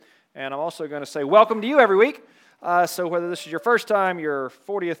And I'm also going to say welcome to you every week. So whether this is your first time, your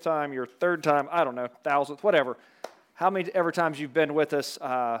 40th time, your third time, I don't know, 1,000th, whatever, how many ever times you've been with us,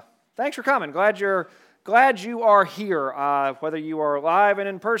 thanks for coming. Glad you are here, whether you are live and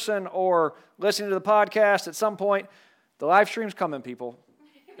in person or listening to the podcast at some point. The live stream's coming, people.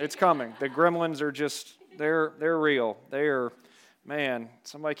 It's coming. The gremlins are just, they're real. They are, man,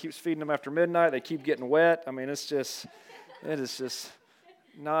 somebody keeps feeding them after midnight. They keep getting wet. I mean, it is just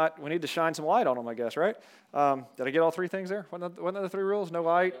not, we need to shine some light on them, I guess, right? Did I get all three things there? Wasn't that the three rules? No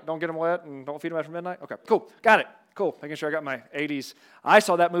light, don't get them wet, and don't feed them after midnight? Okay, cool. Got it. Cool. Making sure I got my 80s. I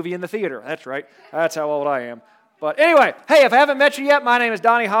saw that movie in the theater. That's right. That's how old I am. But anyway, hey, if I haven't met you yet, my name is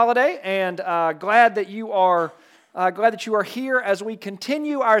Donnie Holliday, and glad that you are here as we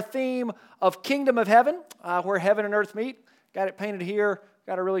continue our theme of Kingdom of Heaven, where heaven and earth meet. Got it painted here.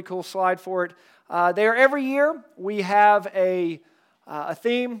 Got a really cool slide for it. There, every year we have a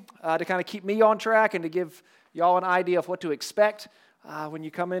theme to kind of keep me on track and to give y'all an idea of what to expect when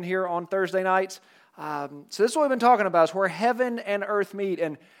you come in here on Thursday nights. So this is what we've been talking about, is where heaven and earth meet.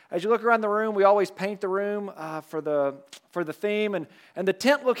 And as you look around the room, we always paint the room for the theme. And the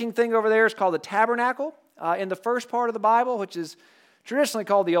tent-looking thing over there is called the tabernacle in the first part of the Bible, which is traditionally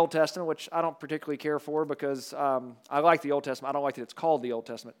called the Old Testament, which I don't particularly care for because I like the Old Testament. I don't like that it's called the Old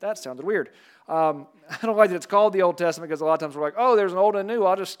Testament. That sounded weird. I don't like that it's called the Old Testament because a lot of times we're like, oh, there's an old and a new.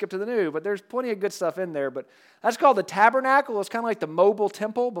 I'll just skip to the new. But there's plenty of good stuff in there. But that's called the tabernacle. It's kind of like the mobile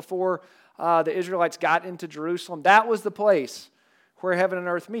temple before the Israelites got into Jerusalem. That was the place where heaven and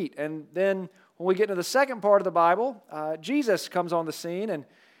earth meet. And then when we get into the second part of the Bible, Jesus comes on the scene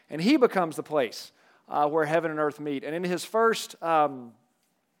and he becomes the place where heaven and earth meet. And in his first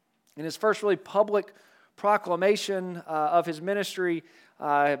really public proclamation of his ministry,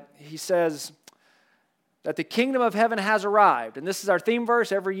 he says that the kingdom of heaven has arrived. And this is our theme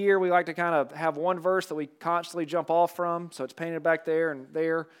verse. Every year we like to kind of have one verse that we constantly jump off from. So it's painted back there and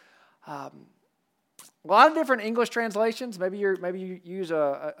there. A lot of different English translations. Maybe you use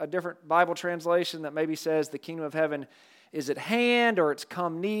a different Bible translation that maybe says the kingdom of heaven is at hand, or it's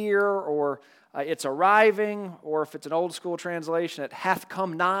come near, or it's arriving, or if it's an old school translation, it hath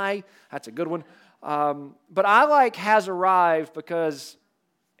come nigh. That's a good one. But I like has arrived because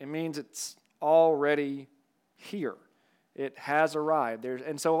it means it's already here. It has arrived.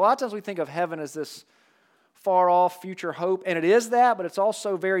 And so a lot of times we think of heaven as this far-off future hope, and it is that, but it's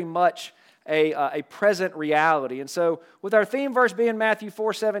also very much a present reality. And so with our theme verse being Matthew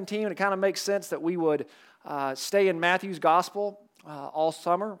 4:17, it kind of makes sense that we would stay in Matthew's gospel all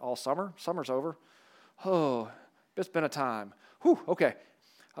summer. Summer's over. Oh, it's been a time. Whew, okay.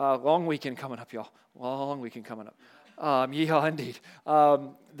 Long weekend coming up, y'all. Long weekend coming up. Yeah, indeed.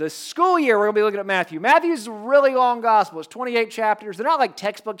 The school year, we're going to be looking at Matthew. Matthew's a really long gospel. It's 28 chapters. They're not like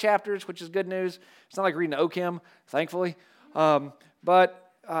textbook chapters, which is good news. It's not like reading OChem, thankfully.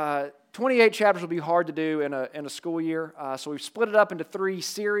 But 28 chapters will be hard to do in a school year. So we've split it up into 3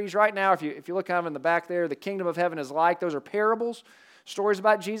 series. Right now, if you look kind of in the back there, the kingdom of heaven is like. Those are parables, stories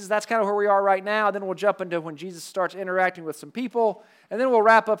about Jesus. That's kind of where we are right now. Then we'll jump into when Jesus starts interacting with some people. And then we'll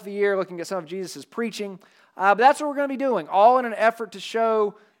wrap up the year looking at some of Jesus' preaching. But that's what we're going to be doing, all in an effort to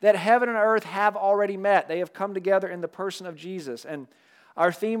show that heaven and earth have already met. They have come together in the person of Jesus. And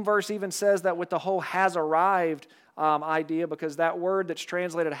our theme verse even says that with the whole has arrived idea, because that word that's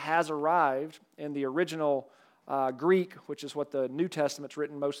translated has arrived in the original Greek, which is what the New Testament's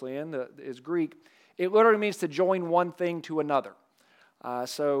written mostly in, is Greek, it literally means to join one thing to another.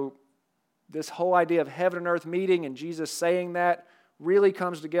 So this whole idea of heaven and earth meeting and Jesus saying that really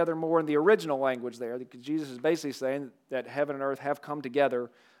comes together more in the original language there, because Jesus is basically saying that heaven and earth have come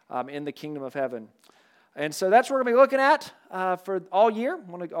together in the kingdom of heaven. And so that's what we're going to be looking at for all year. I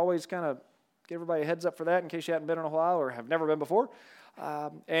want to always kind of give everybody a heads up for that in case you haven't been in a while or have never been before.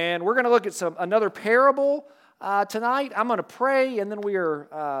 And we're going to look at another parable tonight. I'm going to pray, and then we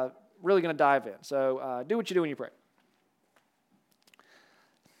are really going to dive in. So do what you do when you pray.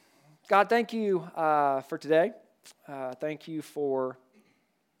 God, thank you for today. Thank you for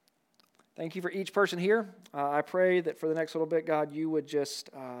each person here. I pray that for the next little bit, God, you would just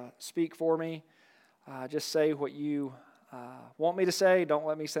speak for me. Just say what you want me to say. Don't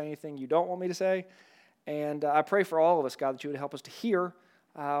let me say anything you don't want me to say. And I pray for all of us, God, that you would help us to hear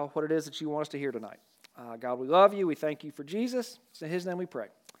what it is that you want us to hear tonight. God, we love you. We thank you for Jesus. It's in his name we pray.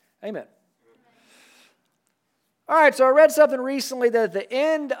 Amen. All right, so I read something recently that at the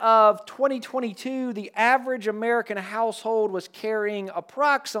end of 2022, the average American household was carrying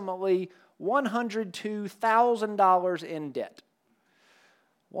approximately $102,000 in debt.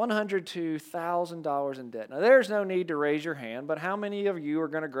 $102,000 in debt. Now, there's no need to raise your hand, but how many of you are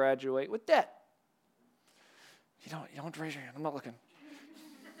going to graduate with debt? You don't have to raise your hand. I'm not looking.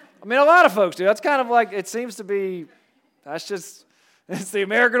 I mean, a lot of folks do. That's kind of like, it seems to be, it's the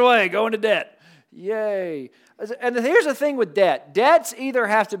American way, go into debt. Yay. And here's the thing with debt. Debts either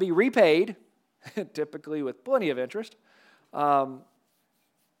have to be repaid, typically with plenty of interest. Let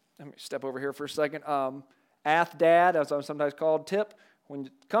me step over here for a second. AthDad, as I'm sometimes called, tip. When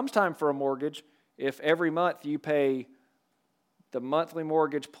it comes time for a mortgage, if every month you pay the monthly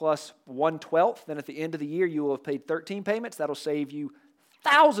mortgage plus 1/12, then at the end of the year you will have paid 13 payments. That'll save you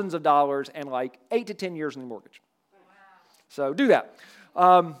thousands of dollars and like 8 to 10 years in the mortgage. Wow. So do that.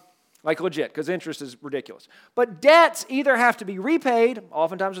 Like legit, because interest is ridiculous. But debts either have to be repaid,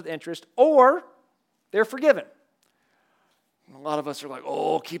 oftentimes with interest, or they're forgiven. A lot of us are like,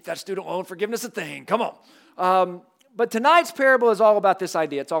 oh, keep that student loan forgiveness a thing. Come on. But tonight's parable is all about this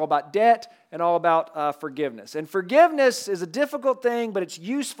idea. It's all about debt and all about forgiveness. And forgiveness is a difficult thing, but it's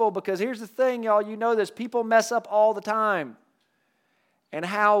useful because here's the thing, y'all. You know this. People mess up all the time. And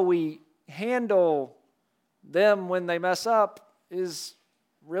how we handle them when they mess up is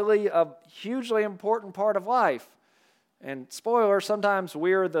really a hugely important part of life. And spoiler, sometimes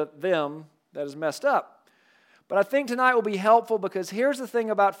we're the them that is messed up. But I think tonight will be helpful because here's the thing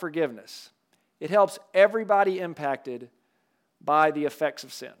about forgiveness. It helps everybody impacted by the effects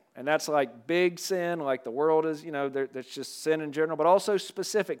of sin. And that's like big sin, like the world is, that's just sin in general, but also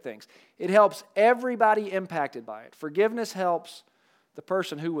specific things. It helps everybody impacted by it. Forgiveness helps the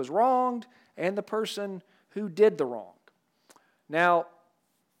person who was wronged and the person who did the wrong. Now,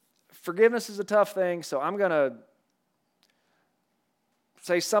 forgiveness is a tough thing, so I'm going to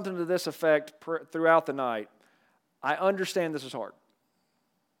say something to this effect throughout the night. I understand this is hard.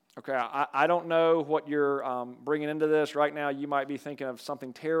 Okay, I don't know what you're bringing into this. Right now, you might be thinking of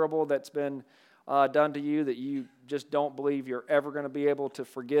something terrible that's been done to you that you just don't believe you're ever going to be able to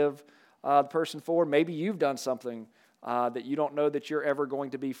forgive the person for. Maybe you've done something that you don't know that you're ever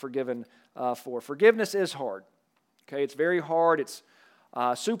going to be forgiven for. Forgiveness is hard. Okay, it's very hard. It's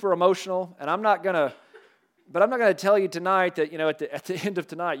super emotional, and I'm not going to tell you tonight that, at the end of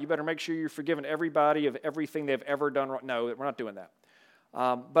tonight, you better make sure you're forgiven everybody of everything they've ever done wrong. No, we're not doing that.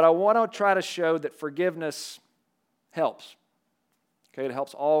 But I want to try to show that forgiveness helps. Okay, it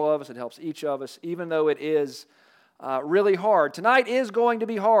helps all of us. It helps each of us, even though it is really hard. Tonight is going to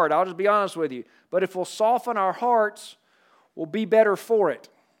be hard. I'll just be honest with you. But if we'll soften our hearts, we'll be better for it.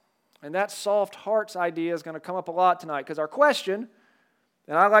 And that soft hearts idea is going to come up a lot tonight because our question,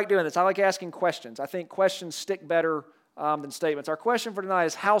 and I like doing this, I like asking questions. I think questions stick better than statements. Our question for tonight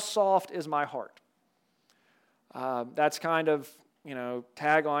is, how soft is my heart? That's kind of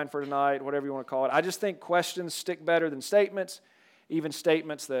tagline for tonight, whatever you want to call it. I just think questions stick better than statements, even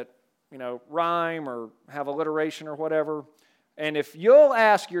statements that, rhyme or have alliteration or whatever. And if you'll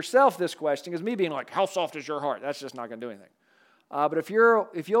ask yourself this question, because me being like, how soft is your heart? That's just not going to do anything. But if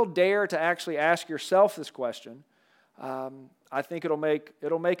you'll dare to actually ask yourself this question, I think it'll make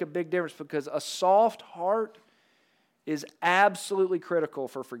a big difference because a soft heart is absolutely critical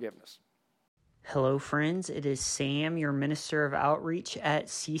for forgiveness. Hello, friends. It is Sam, your Minister of Outreach at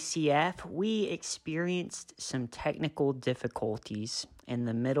CCF. We experienced some technical difficulties in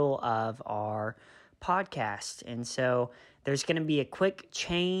the middle of our podcast, and so there's going to be a quick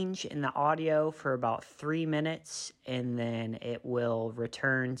change in the audio for about 3 minutes, and then it will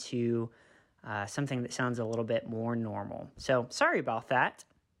return to something that sounds a little bit more normal. So, sorry about that.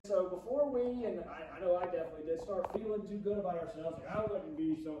 So before we, and I know I definitely did, start feeling too good about ourselves, like I wouldn't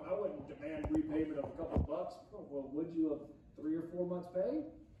demand repayment of a couple of bucks. Oh, well, would you have 3 or 4 months pay?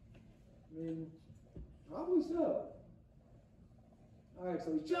 I mean, probably so. All right,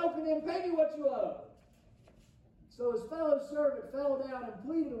 so he's joking him, pay me what you owe. So his fellow servant fell down and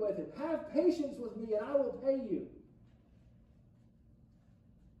pleaded with him, have patience with me and I will pay you.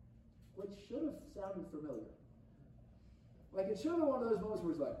 Which should have sounded familiar. Like it should have been one of those moments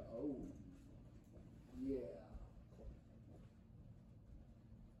where it's like, oh, yeah.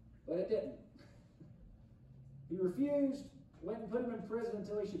 But it didn't. He refused, went and put him in prison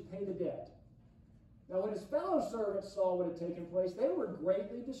until he should pay the debt. Now when his fellow servants saw what had taken place, they were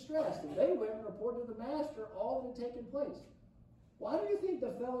greatly distressed, and they went and reported to the master all that had taken place. Why do you think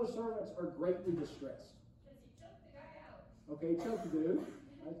the fellow servants are greatly distressed? Because he choked the guy out. Okay, choked the dude.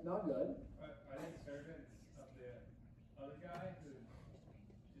 That's not good. Are they servants of the other guy who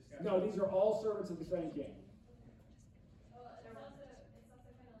just got... No, these are all servants of the same king. Well, it's also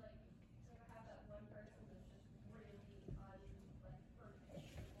kind of like to have that one person that's just really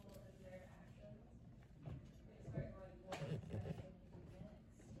purposeful in their actions. They start going more than 10 minutes.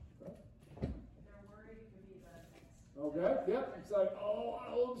 Yep. It's like, oh,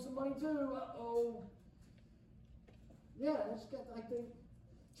 I owe him some money too. Uh-oh. Yeah, it's got like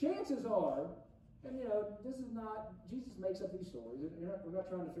chances are, and this is not, Jesus makes up these stories. We're not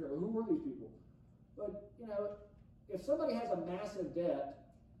trying to figure out who were these people. But, if somebody has a massive debt,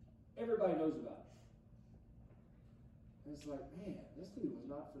 everybody knows about it. And it's like, man, this dude was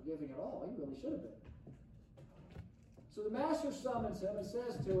not forgiving at all. He really should have been. So the master summons him and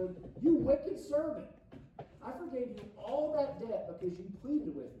says to him, you wicked servant, I forgave you all that debt because you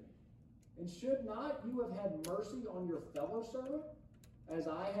pleaded with me. And should not you have had mercy on your fellow servant as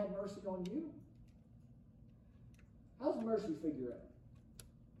I had mercy on you? How does mercy figure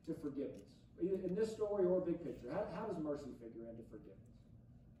in to forgiveness? Either in this story or big picture, how does mercy figure into forgiveness?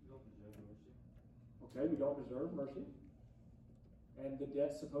 You don't deserve mercy. Okay, we don't deserve mercy. And the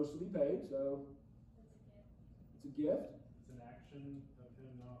debt's supposed to be paid, so it's a gift. It's an action of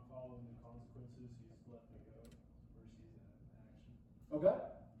him not following the consequences. He's let me go. Mercy is an action. Okay.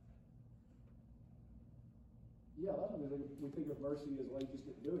 Yeah, a lot of times we think of mercy as, well, you just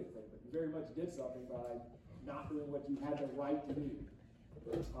didn't do anything, but you very much did something by not doing what you had the right to do.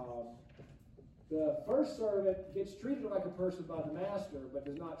 The first servant gets treated like a person by the master, but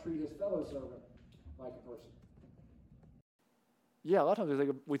does not treat his fellow servant like a person. Yeah, a lot of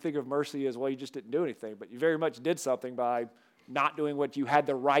times we think of mercy as, well, you just didn't do anything, but you very much did something by not doing what you had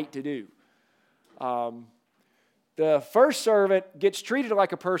the right to do. The first servant gets treated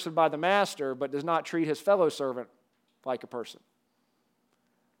like a person by the master, but does not treat his fellow servant like a person.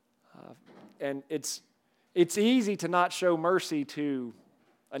 And it's easy to not show mercy to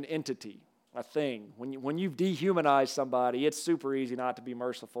an entity, a thing. When you've dehumanized somebody, it's super easy not to be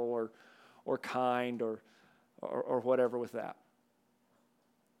merciful or kind or whatever with that.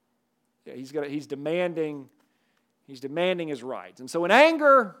 Yeah, he's demanding his rights. And so in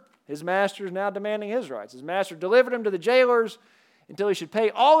anger, his master is now demanding his rights. His master delivered him to the jailers until he should pay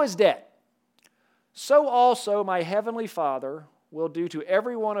all his debt. So also my heavenly Father will do to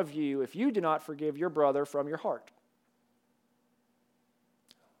every one of you if you do not forgive your brother from your heart.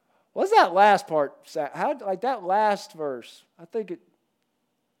 What's that last part? Like that last verse, I think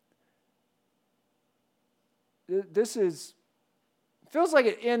this feels like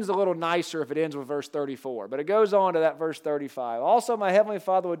it ends a little nicer if it ends with verse 34, but it goes on to that verse 35. Also, my heavenly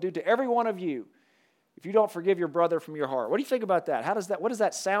Father will do to every one of you if you don't forgive your brother from your heart. What do you think about that? What does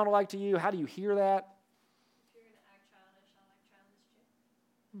that sound like to you? How do you hear that? If you're going to act childish, I'll act childish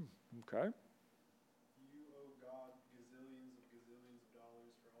too. Okay. You owe God gazillions of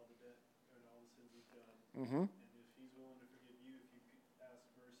dollars for all the debt and all the sins you've done. Mm-hmm. And if he's willing to forgive you, if you ask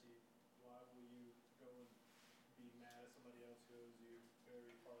mercy, why will you go and be mad at somebody else who owes you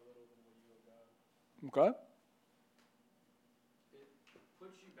very far little than what you owe God? Okay. It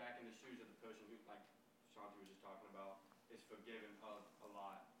puts you back in the shoes of the person who, like Shanti was just talking about, is forgiven a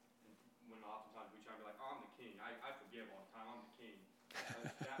lot. And when oftentimes we try to be like, oh, I'm the king. I forgive all the time. I'm the king.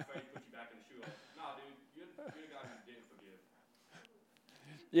 That phrase puts you back in the shoe of, nah, dude, you're the guy who didn't forgive.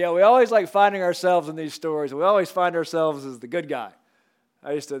 Yeah, we always like finding ourselves in these stories. We always find ourselves as the good guy.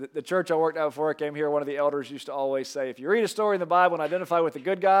 The church I worked out before I came here, one of the elders used to always say, if you read a story in the Bible and identify with the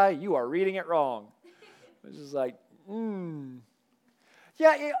good guy, you are reading it wrong. It's just like,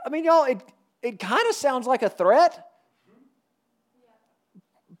 Yeah, I mean, y'all, it kind of sounds like a threat.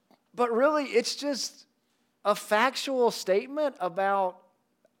 But really, it's just a factual statement about,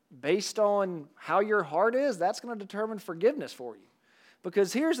 based on how your heart is, that's going to determine forgiveness for you.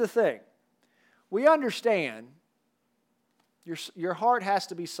 Because here's the thing. We understand your heart has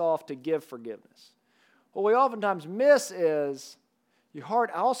to be soft to give forgiveness. What we oftentimes miss is your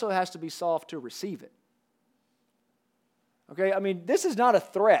heart also has to be soft to receive it. Okay, I mean, this is not a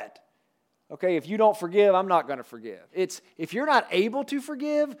threat. Okay, if you don't forgive, I'm not going to forgive. It's if you're not able to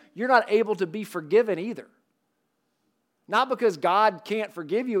forgive, you're not able to be forgiven either. Not because God can't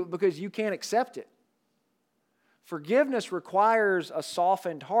forgive you, but because you can't accept it. Forgiveness requires a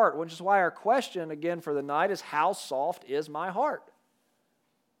softened heart, which is why our question again for the night is, how soft is my heart?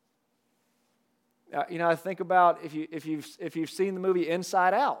 I think about if you've seen the movie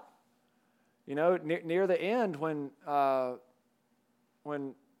Inside Out. Near the end when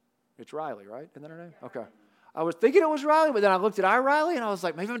it's Riley, right? Isn't that her name? Okay. I was thinking it was Riley, but then I looked at Riley and I was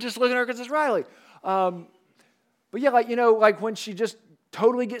like, maybe I'm just looking at her because it's Riley. But yeah, like when she just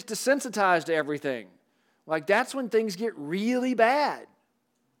totally gets desensitized to everything. Like that's when things get really bad.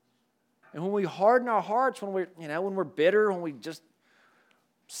 And when we harden our hearts, when we're bitter, when we just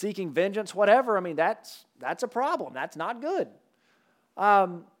seeking vengeance, whatever, I mean, that's a problem. That's not good.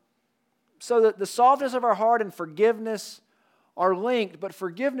 So that the softness of our heart and forgiveness are linked, but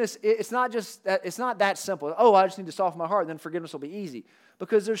forgiveness, it's not just that, it's not that simple. Oh, I just need to soften my heart, and then forgiveness will be easy.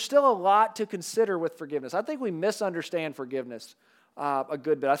 Because there's still a lot to consider with forgiveness. I think we misunderstand forgiveness a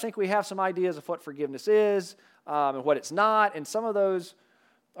good bit. I think we have some ideas of what forgiveness is and what it's not, and some of those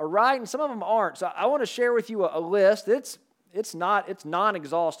are right and some of them aren't. So I want to share with you a list. It's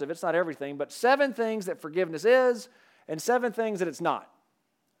non-exhaustive. It's not everything, but 7 things that forgiveness is and 7 things that it's not.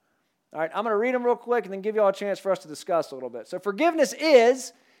 All right, I'm going to read them real quick and then give you all a chance for us to discuss a little bit. So forgiveness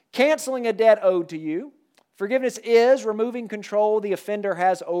is canceling a debt owed to you. Forgiveness is removing control the offender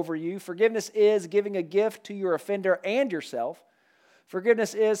has over you. Forgiveness is giving a gift to your offender and yourself.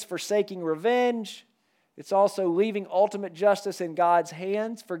 Forgiveness is forsaking revenge. It's also leaving ultimate justice in God's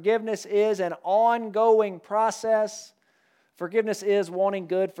hands. Forgiveness is an ongoing process. Forgiveness is wanting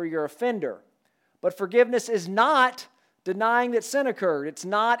good for your offender. But forgiveness is not denying that sin occurred. It's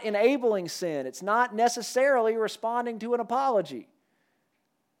not enabling sin. It's not necessarily responding to an apology.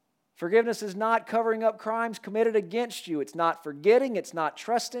 Forgiveness is not covering up crimes committed against you. It's not forgetting. It's not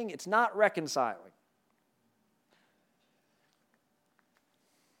trusting. It's not reconciling.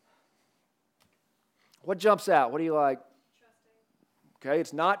 What jumps out? What do you like? Trusting. Okay,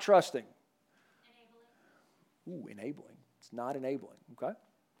 it's not trusting. Enabling. Ooh, enabling. It's not enabling. Okay.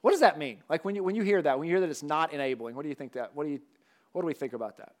 What does that mean? Like when you hear that, when you hear that it's not enabling, what do you think that? What do we think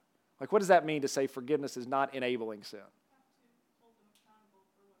about that? Like, what does that mean to say forgiveness is not enabling sin? Hold them accountable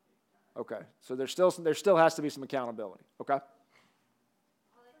for what they've done. Okay, so there still has to be some accountability. Okay. All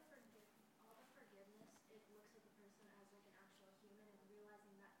the forgiveness, it looks at the person as like an actual human and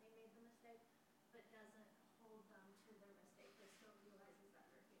realizing that they made the mistake, but doesn't hold them to their mistake, but still realizes that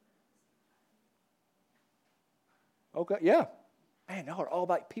they're human at the same time. Okay. Yeah. Man, y'all are all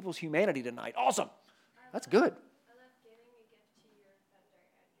about people's humanity tonight. Awesome. That's good. I love giving a gift to your offender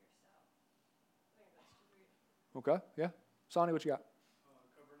and yourself. I think that's just weird. Okay. Yeah. Sonny, what you got?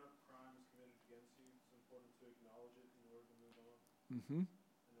 Covering up crimes committed against you, it's important to acknowledge it in order to move on. Mm-hmm.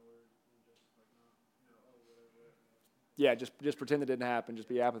 In order to just like not, whatever. Yeah, just pretend it didn't happen. Just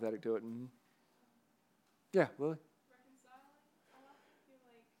be apathetic to it. Mm-hmm. Yeah, Lily? Reconciling. I often feel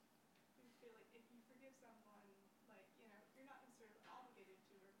like if you forgive someone, like, you're not necessarily obligated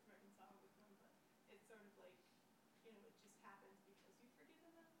to reconcile with them, but it's sort of like, it just happens because you've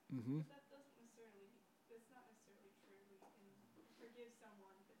forgiven them. Mm-hmm. But that's not necessarily true. You can forgive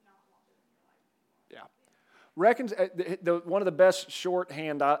someone but not want them in your life anymore. Yeah. One of the best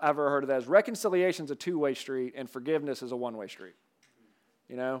shorthand I've ever heard of that is reconciliation is a two-way street and forgiveness is a one-way street.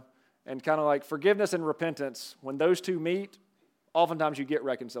 And kind of like forgiveness and repentance, when those two meet, oftentimes you get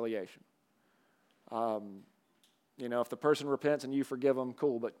reconciliation. If the person repents and you forgive them,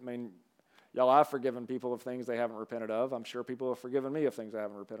 cool. But y'all, I've forgiven people of things they haven't repented of. I'm sure people have forgiven me of things I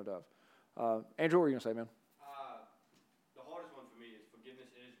haven't repented of. Andrew, what were you going to say, man? The hardest one for me is forgiveness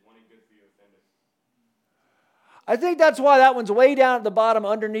is wanting good for your offender. I think that's why that one's way down at the bottom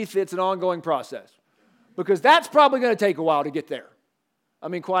underneath it's an ongoing process. Because that's probably going to take a while to get there.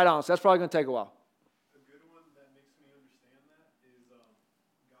 Quite honestly, that's probably going to take a while. A good one that makes me understand that is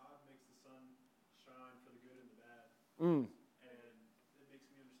God makes the sun shine for the good and the bad. And it makes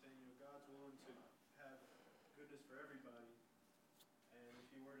me understand, God's willing to have goodness for everybody. And if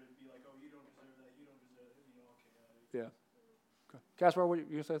he were to be like, oh, you don't deserve that, it'd be all chaotic. Yeah. Okay. Caspar, what you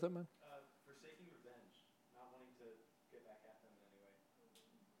going to say something, man? Forsaking revenge, not wanting to get back at them in any way.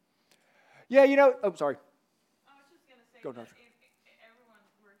 Yeah, sorry. I was just going to say Go, that Natasha. everyone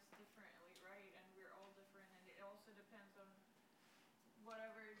works differently, right? And we're all different, and it also depends on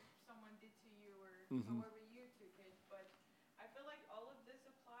whatever someone did to you or however you took it. But I feel like all of this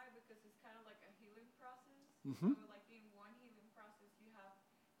apply because it's kind of like a healing process. So like in one healing process,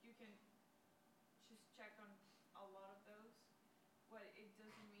 you can just check on a lot of those, what it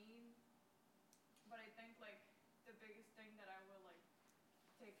doesn't mean. But I think like the biggest thing that I will like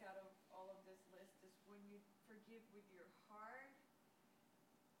take out of all of this list is when you forgive with your heart,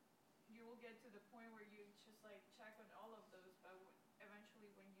 you will get to the point where you just like check on all of those, but eventually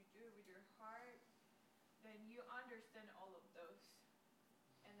when you do it with your heart, then you understand all of those,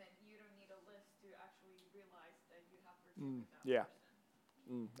 and then you don't need a list to actually realize that you have forgiven that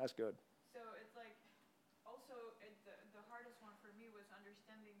person. That's good. So it's like, also the hardest one for me was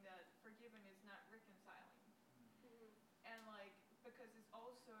understanding that forgiving is not reconciling, and like because it's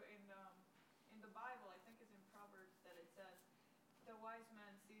also in the Bible, I think it's in Proverbs that it says, the wise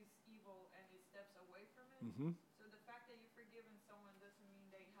man sees evil and he steps away from it. So the fact that you've forgiven someone doesn't mean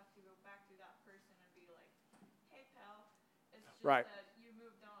that you have to go back to that person and be like, hey pal, it's just Right. that you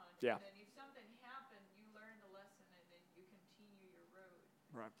moved on. Yeah. And then if something happened, you learn the lesson and then you continue your road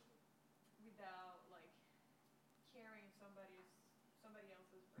Right. without like carrying somebody's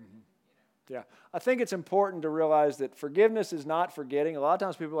Yeah. I think it's important to realize that forgiveness is not forgetting. A lot of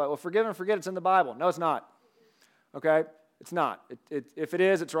times people are like, well, forgive and forget, it's in the Bible. No, it's not. Okay? It's not. If it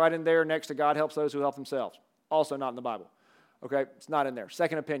is, it's right in there next to God helps those who help themselves. Also not in the Bible. Okay? It's not in there.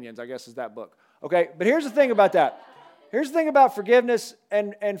 Second Opinions, I guess, is that book. Okay? But here's the thing about that. Here's the thing about forgiveness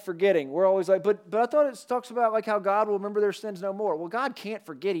and forgetting. We're always like, but I thought it talks about like how God will remember their sins no more. Well, God can't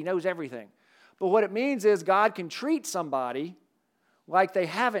forget. He knows everything. But what it means is God can treat somebody like they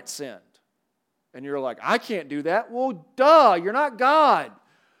haven't sinned. And you're like, I can't do that. Well, duh, you're not God.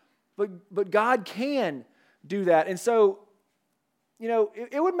 But God can do that. And so,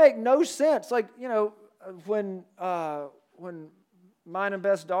 it would make no sense. Like, when mine and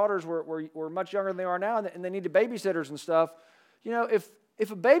Beth's daughters were much younger than they are now, and they needed babysitters and stuff, if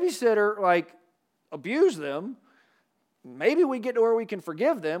a babysitter, like, abused them, maybe we get to where we can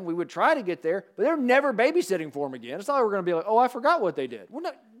forgive them. We would try to get there, but they're never babysitting for them again. It's not like we're going to be like, oh, I forgot what they did. Well,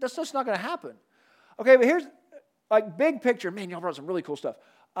 no, that's just not going to happen. Okay, but here's, like, big picture. Man, y'all brought some really cool stuff.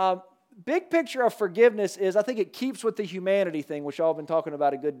 Big picture of forgiveness is, I think it keeps with the humanity thing, which y'all have been talking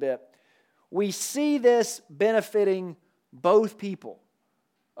about a good bit. We see this benefiting both people,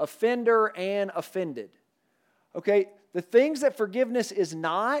 offender and offended. Okay, the things that forgiveness is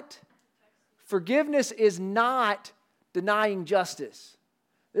not denying justice.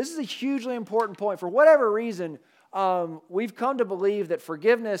 This is a hugely important point. For whatever reason, we've come to believe that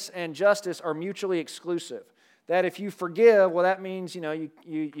forgiveness and justice are mutually exclusive. That if you forgive, well, that means, you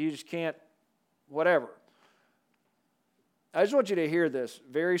just can't, whatever. I just want you to hear this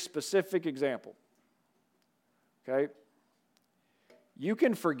very specific example. Okay? You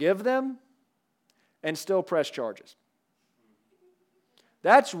can forgive them and still press charges.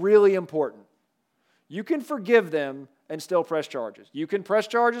 That's really important. You can forgive them and still press charges. You can press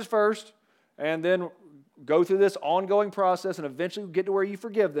charges first and then go through this ongoing process and eventually get to where you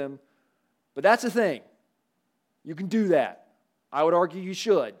forgive them. But that's the thing. You can do that. I would argue you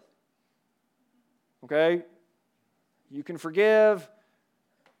should. Okay? You can forgive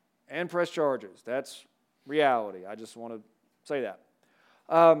and press charges. That's reality. I just want to say that.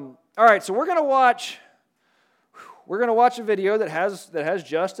 All right, so we're going to watch a video that has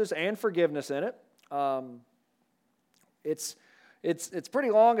justice and forgiveness in it. It's pretty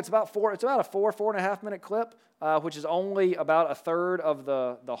long. It's about a 4.5 minute clip, which is only about a third of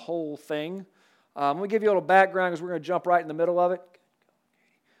the whole thing. Let me give you a little background because we're going to jump right in the middle of it.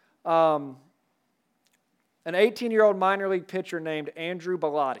 An 18-year-old minor league pitcher named Andrew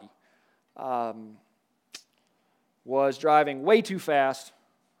Bellotti was driving way too fast,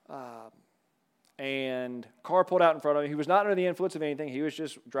 and car pulled out in front of him. He was not under the influence of anything. He was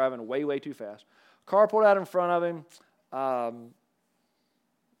just driving way, way too fast. Car pulled out in front of him.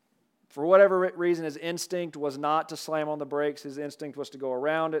 For whatever reason, his instinct was not to slam on the brakes. His instinct was to go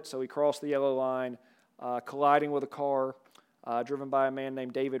around it, so he crossed the yellow line, colliding with a car driven by a man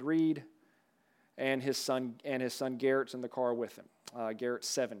named David Reed, and his son Garrett's in the car with him. Garrett's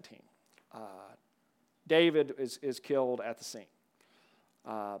 17. David is killed at the scene.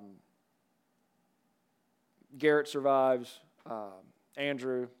 Garrett survives.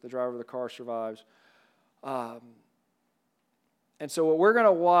 Andrew, the driver of the car, survives. And so what we're going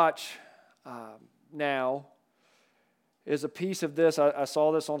to watch now is a piece of this. I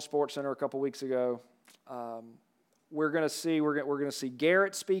saw this on SportsCenter a couple weeks ago. We're going to see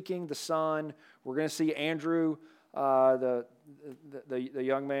Garrett speaking, the son. We're going to see Andrew, the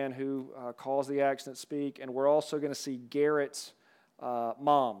young man who caused the accident, speak, and we're also going to see Garrett's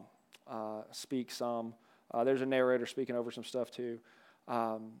mom speak some. There's a narrator speaking over some stuff too.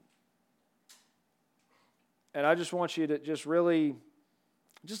 And I just want you to just really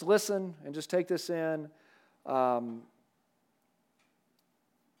just listen and just take this in.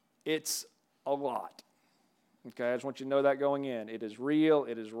 It's a lot. Okay, I just want you to know that going in. It is real,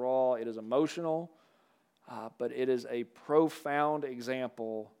 it is raw, it is emotional, but it is a profound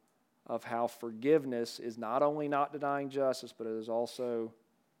example of how forgiveness is not only not denying justice, but it is also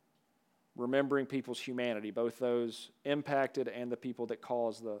remembering people's humanity, both those impacted and the people that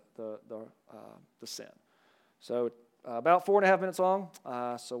caused the sin. So about 4.5 minutes long.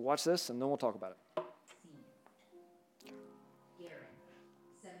 So watch this, and then we'll talk about it. Garrett,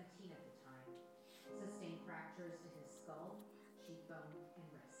 17 at the time, sustained fractures to his skull, cheekbone, and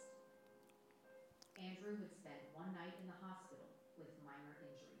wrist. Andrew had spent one night in the hospital with minor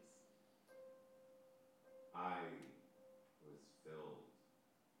injuries. I was filled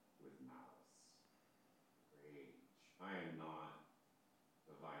with malice, rage. I am not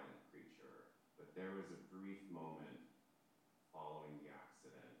a violent creature, but there was a brief moment following the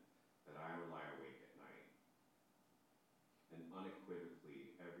accident that I would lie awake at night, and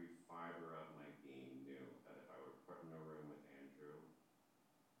unequivocally every fiber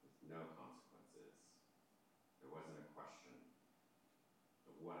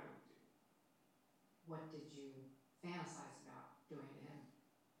what I would do. What did you fantasize about doing to him?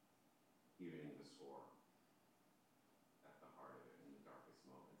 Evening the score. At the heart of it, in the darkest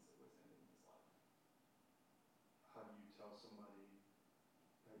moments, it was ending his life. How do you tell somebody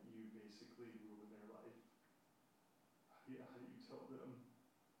that you basically ruined their life? How do you tell them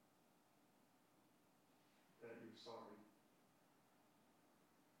that you're sorry?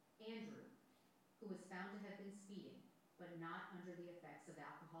 Andrew, who was found to have been speeding, but not under the effects of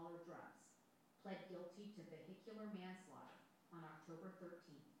alcohol or drugs, pled guilty to vehicular manslaughter on October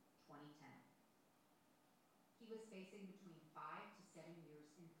 13th, 2010. He was facing between 5 to 7 years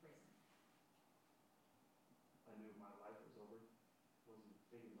in prison. I knew my life was over. Wasn't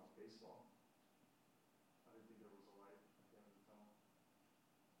thinking about baseball. I didn't think there was a light at the end of the tunnel.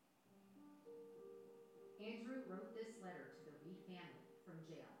 Andrew wrote this letter to the Reed family from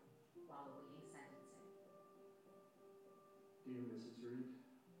jail while awaiting sentencing. Dear Mrs. Reed,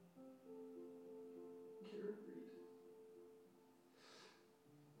 Garrett Reed,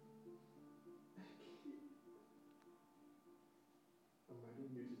 Kate, I'm writing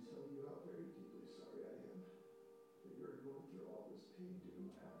you to tell you how very deeply sorry I am that you are going through all this pain due to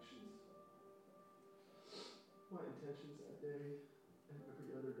my actions. My intentions that day and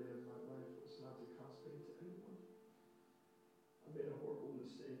every other day of my life was not to cause pain to anyone. I made a horrible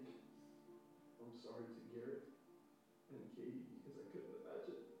mistake. I'm sorry to Garrett and Katie because I couldn't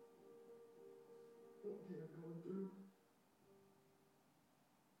imagine what they are going through.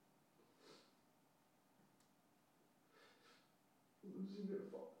 Losing their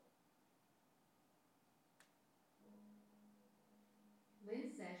father.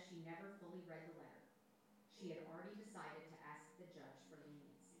 Lynn says she never fully read the letter. She had already decided to ask the judge for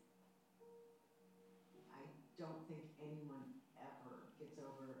leniency. I don't think anyone ever gets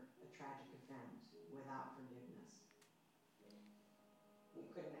over a tragic event without forgiveness. You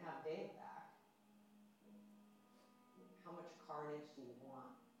couldn't have Dave back. How much carnage do you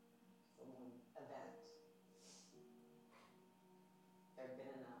want from one event? There'd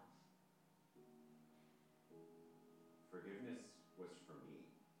been enough. Forgiveness was for me.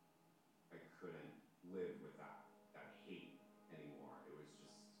 I couldn't live with that hate anymore.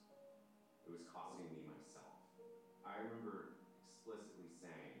 It was costing me myself. I remember explicitly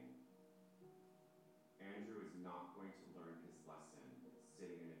saying, Andrew is not going to learn his lesson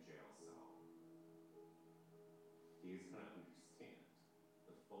sitting in a jail cell. He is going to understand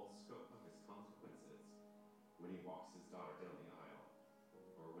the full scope of his consequences when he walks his daughter down the aisle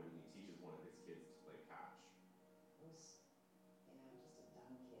or when he teaches one of his kids to play catch. It was, just a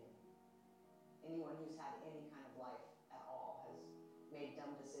dumb kid. Anyone who's had any kind of life at all has made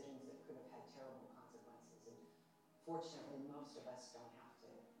dumb decisions that could have had terrible consequences. And fortunately, most of us don't have to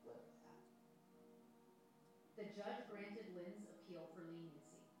live with that. The judge granted Lynn's appeal for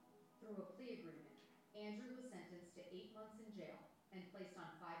leniency. Through a plea agreement, Andrew was sentenced to 8 months in jail and placed on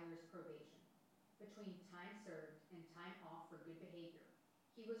 5 years probation. Between time served and time off for good behavior,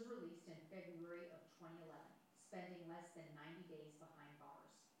 he was released in February of 2011, spending less than 90 days behind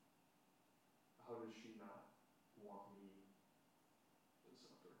bars. How does she not want me to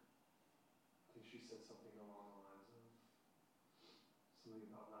suffer? I think she said something along the lines of something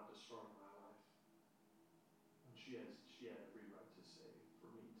about not destroying my life. And she had every right to say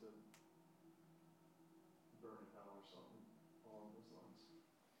for me to burn in hell or something along those lines.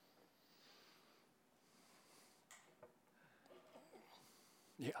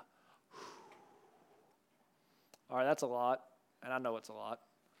 Yeah. All right, that's a lot, and I know it's a lot.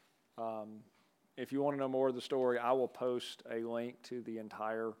 If you want to know more of the story, I will post a link to the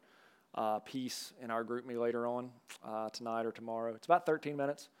entire piece in our group me later on tonight or tomorrow. It's about 13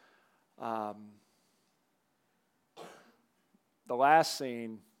 minutes. The last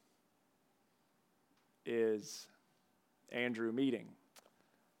scene is Andrew meeting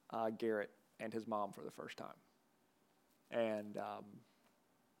Garrett and his mom for the first time. And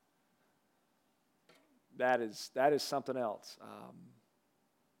that is something else.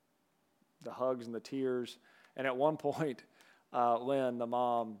 The hugs and the tears. And at one point, Lynn, the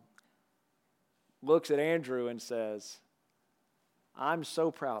mom, looks at Andrew and says, "I'm so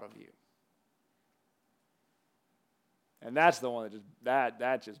proud of you." And that's the one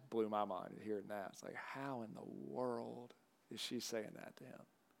that just blew my mind hearing that. It's like, how in the world is she saying that to him?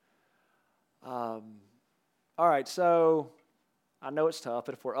 All right, so I know it's tough,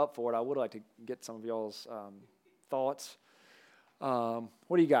 but if we're up for it, I would like to get some of y'all's thoughts.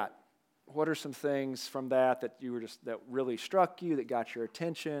 What do you got? What are some things from that that really struck you, that got your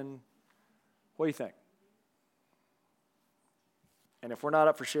attention? What do you think? And if we're not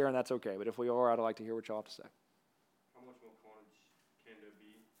up for sharing, that's okay. But if we are, I'd like to hear what y'all have to say. How much more carnage can there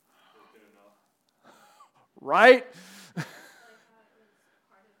be Right? Like how it was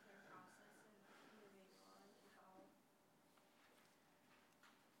part of their process of moving on,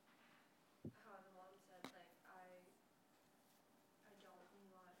 how the mom said, like, I don't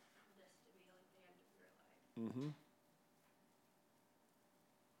want this to be like the end of your life. Mm-hmm.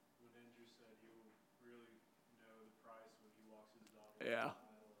 When Andrew said he'll really know the price when he walks his dog Yeah. down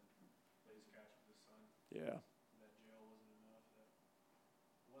the aisle and plays catch with his son. Yeah. That jail wasn't enough. That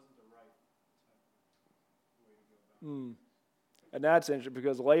it wasn't the right type of way to go about it. And that's interesting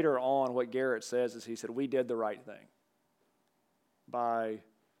because later on what Garrett says is he said, we did the right thing by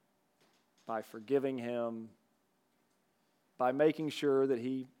forgiving him, by making sure that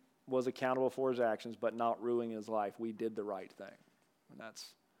he was accountable for his actions but not ruining his life. We did the right thing. And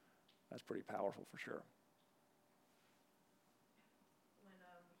that's pretty powerful for sure. When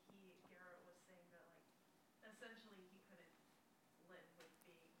Garrett was saying that, like, essentially he couldn't live with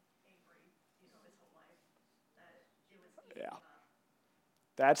being angry, his whole life, that it was eating him up.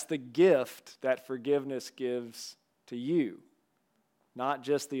 That's the gift that forgiveness gives to you, not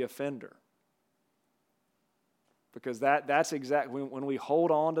just the offender. Because that's exactly, when we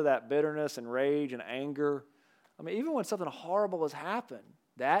hold on to that bitterness and rage and anger, I mean, even when something horrible has happened,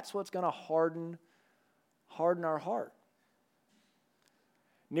 that's what's going to harden our heart.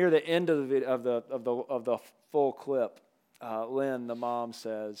 Near the end of the full clip, Lynn, the mom,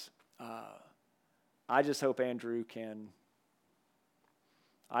 says, I just hope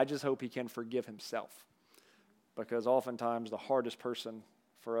he can forgive himself. Because oftentimes the hardest person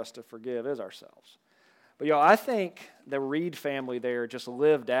for us to forgive is ourselves. But I think the Reed family there just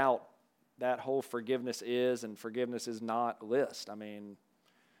lived out that whole forgiveness is and forgiveness is not list. I mean,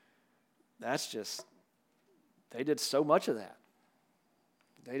 that's just, they did so much of that.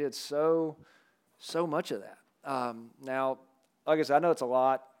 They did so much of that. Now, like I said, I know it's a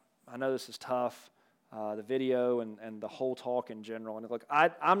lot. I know this is tough. The video and the whole talk in general. And look,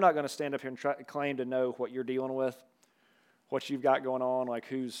 I'm not going to stand up here and claim to know what you're dealing with, what you've got going on, like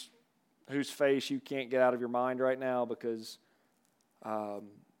whose face you can't get out of your mind right now because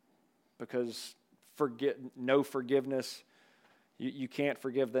no forgiveness, you can't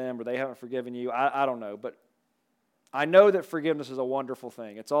forgive them or they haven't forgiven you. I don't know, but I know that forgiveness is a wonderful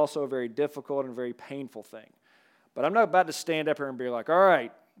thing. It's also a very difficult and very painful thing. But I'm not about to stand up here and be like, all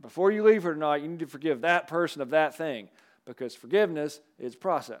right, before you leave here tonight, you need to forgive that person of that thing, because forgiveness is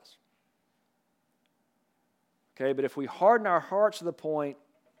process. Okay, but if we harden our hearts to the point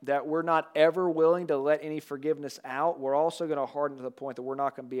that we're not ever willing to let any forgiveness out, we're also going to harden to the point that we're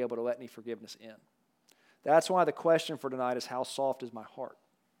not going to be able to let any forgiveness in. That's why the question for tonight is, how soft is my heart?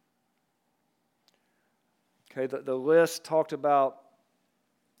 Okay, the list talked about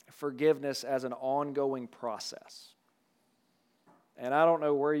forgiveness as an ongoing process. And I don't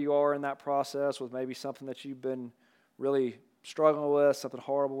know where you are in that process with maybe something that you've been really struggling with, something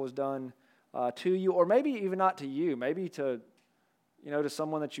horrible was done to you, or maybe even not to you, maybe to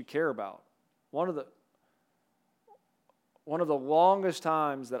someone that you care about. One of the longest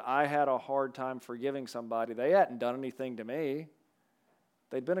times that I had a hard time forgiving somebody, they hadn't done anything to me.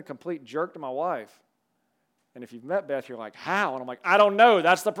 They'd been a complete jerk to my wife. And if you've met Beth, you're like, how? And I'm like, I don't know,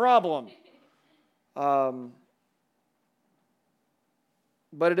 that's the problem.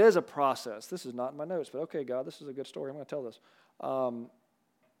 But it is a process. This is not in my notes, but okay, God, this is a good story. I'm going to tell this.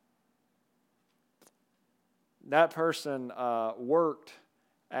 That person worked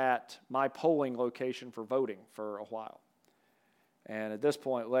at my polling location for voting for a while. And at this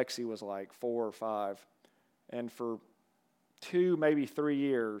point, Lexi was like 4 or 5. And for 2, maybe 3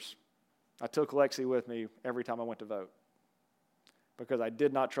 years, I took Lexi with me every time I went to vote because I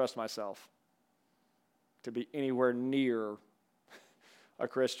did not trust myself to be anywhere near a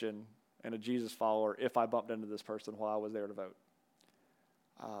Christian and a Jesus follower if I bumped into this person while I was there to vote.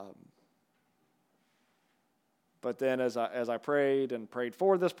 But then as I prayed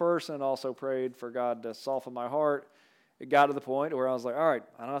for this person and also prayed for God to soften my heart, it got to the point where I was like, all right,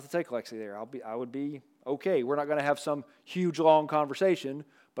 I don't have to take Lexi there. I would be okay. We're not going to have some huge, long conversation,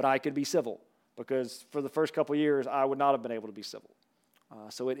 but I could be civil because for the first couple of years, I would not have been able to be civil.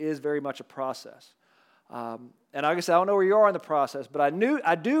 So it is very much a process. And like I said, I don't know where you are in the process, but I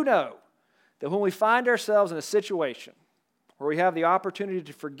do know that when we find ourselves in a situation where we have the opportunity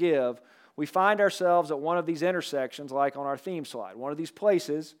to forgive, we find ourselves at one of these intersections, like on our theme slide, one of these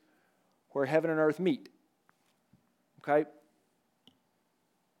places where heaven and earth meet. Okay?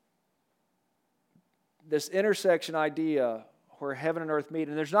 This intersection idea where heaven and earth meet,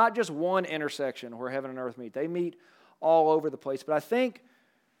 and there's not just one intersection where heaven and earth meet. They meet all over the place. But I think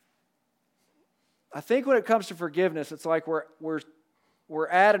when it comes to forgiveness, it's like we're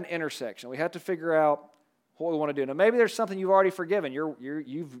at an intersection. We have to figure out what we want to do. Now, maybe there's something you've already forgiven.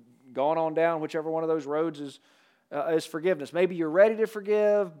 You've gone on down whichever one of those roads is forgiveness. Maybe you're ready to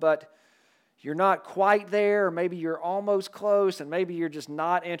forgive, but you're not quite there. Or maybe you're almost close, and maybe you're just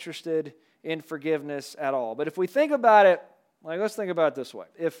not interested in forgiveness at all. But if we think about it, let's think about it this way.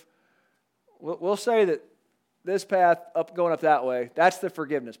 If we'll say that this path going up that way, that's the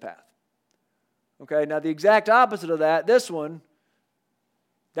forgiveness path. Okay, now the exact opposite of that, this one,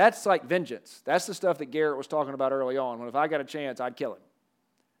 that's like vengeance. That's the stuff that Garrett was talking about early on, when if I got a chance, I'd kill him.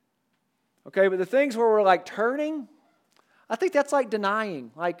 Okay, but the things where we're like turning, I think that's like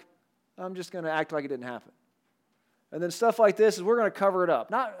denying. Like, I'm just going to act like it didn't happen. And then stuff like this is we're going to cover it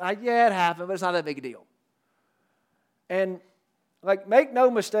up. Yeah, it happened, but it's not that big a deal. And make no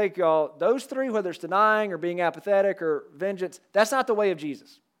mistake, y'all, those three, whether it's denying or being apathetic or vengeance, that's not the way of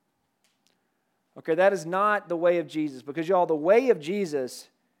Jesus. Okay, that is not the way of Jesus, because, y'all, the way of Jesus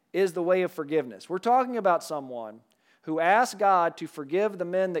is the way of forgiveness. We're talking about someone who asked God to forgive the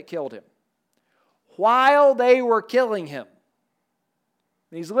men that killed him while they were killing him.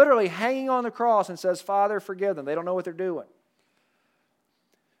 And he's literally hanging on the cross and says, Father, forgive them. They don't know what they're doing.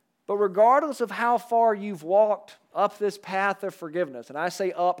 But regardless of how far you've walked up this path of forgiveness, and I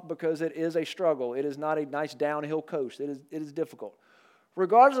say up because it is a struggle. It is not a nice downhill coast. It is difficult.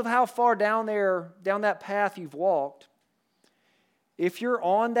 Regardless of how far down that path you've walked, if you're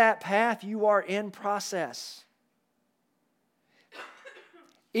on that path, you are in process.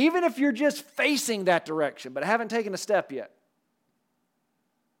 Even if you're just facing that direction but haven't taken a step yet,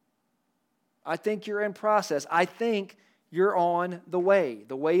 I think you're in process. I think you're on the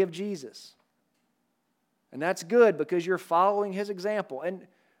way of Jesus. And that's good because you're following his example. And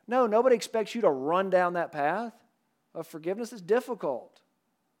no, nobody expects you to run down that path of forgiveness. It's difficult.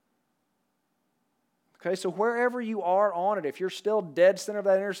 Okay, so wherever you are on it, if you're still dead center of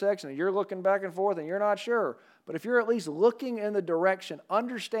that intersection and you're looking back and forth and you're not sure, but if you're at least looking in the direction,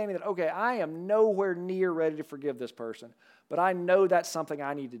 understanding that, okay, I am nowhere near ready to forgive this person, but I know that's something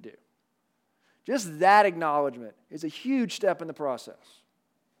I need to do. Just that acknowledgement is a huge step in the process.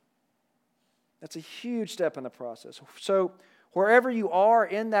 That's a huge step in the process. So wherever you are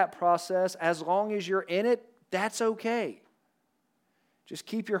in that process, as long as you're in it, that's okay. Just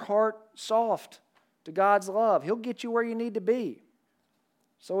keep your heart soft to God's love. He'll get you where you need to be.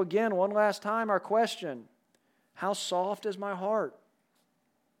 So again, one last time, our question, how soft is my heart?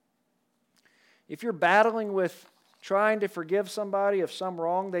 If you're battling with trying to forgive somebody of some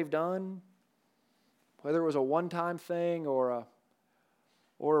wrong they've done, whether it was a one-time thing or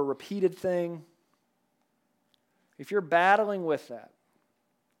a repeated thing, if you're battling with that,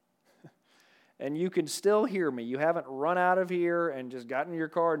 and you can still hear me, you haven't run out of here and just gotten in your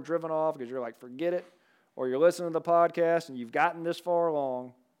car and driven off because you're like, forget it, or you're listening to the podcast and you've gotten this far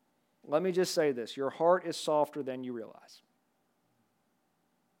along, let me just say this, your heart is softer than you realize.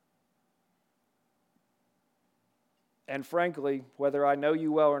 And frankly, whether I know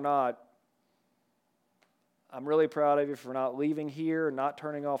you well or not, I'm really proud of you for not leaving here and not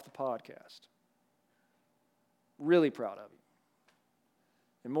turning off the podcast. Really proud of you.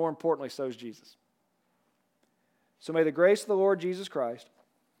 And more importantly, so is Jesus. So may the grace of the Lord Jesus Christ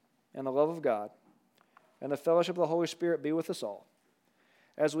and the love of God and the fellowship of the Holy Spirit be with us all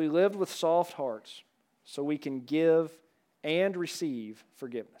as we live with soft hearts so we can give and receive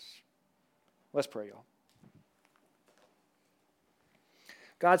forgiveness. Let's pray, y'all.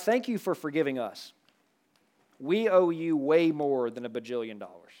 God, thank you for forgiving us. We owe you way more than $1 bajillion.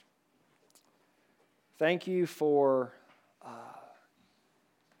 Thank you for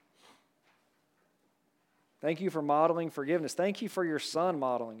modeling forgiveness. Thank you for your son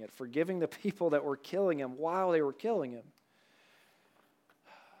modeling it, forgiving the people that were killing him while they were killing him.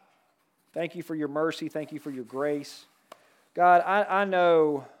 Thank you for your mercy. Thank you for your grace. God, I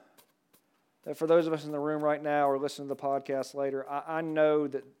know that for those of us in the room right now or listening to the podcast later, I know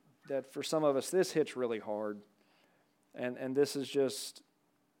that for some of us this hits really hard. And this is just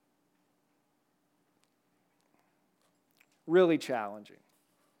really challenging.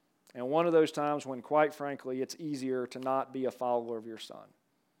 And one of those times when, quite frankly, it's easier to not be a follower of your son.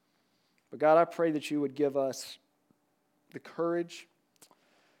 But God, I pray that you would give us the courage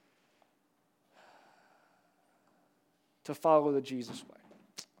to follow the Jesus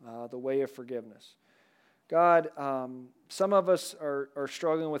way, the way of forgiveness. God, some of us are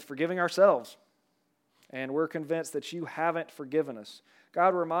struggling with forgiving ourselves, and we're convinced that you haven't forgiven us.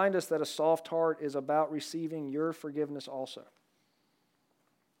 God, remind us that a soft heart is about receiving your forgiveness also.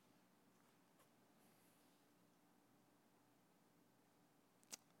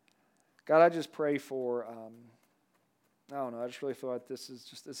 God, I just pray for I don't know. I just really feel like this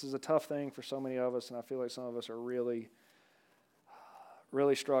is a tough thing for so many of us, and I feel like some of us are really,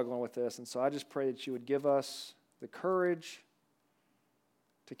 really struggling with this. And so I just pray that you would give us the courage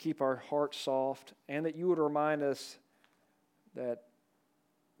to keep our hearts soft, and that you would remind us that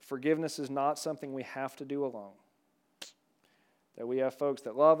forgiveness is not something we have to do alone. That we have folks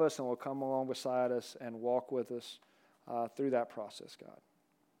that love us and will come along beside us and walk with us through that process, God.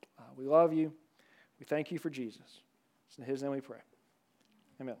 We love you. We thank you for Jesus. It's in his name we pray.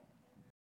 Amen.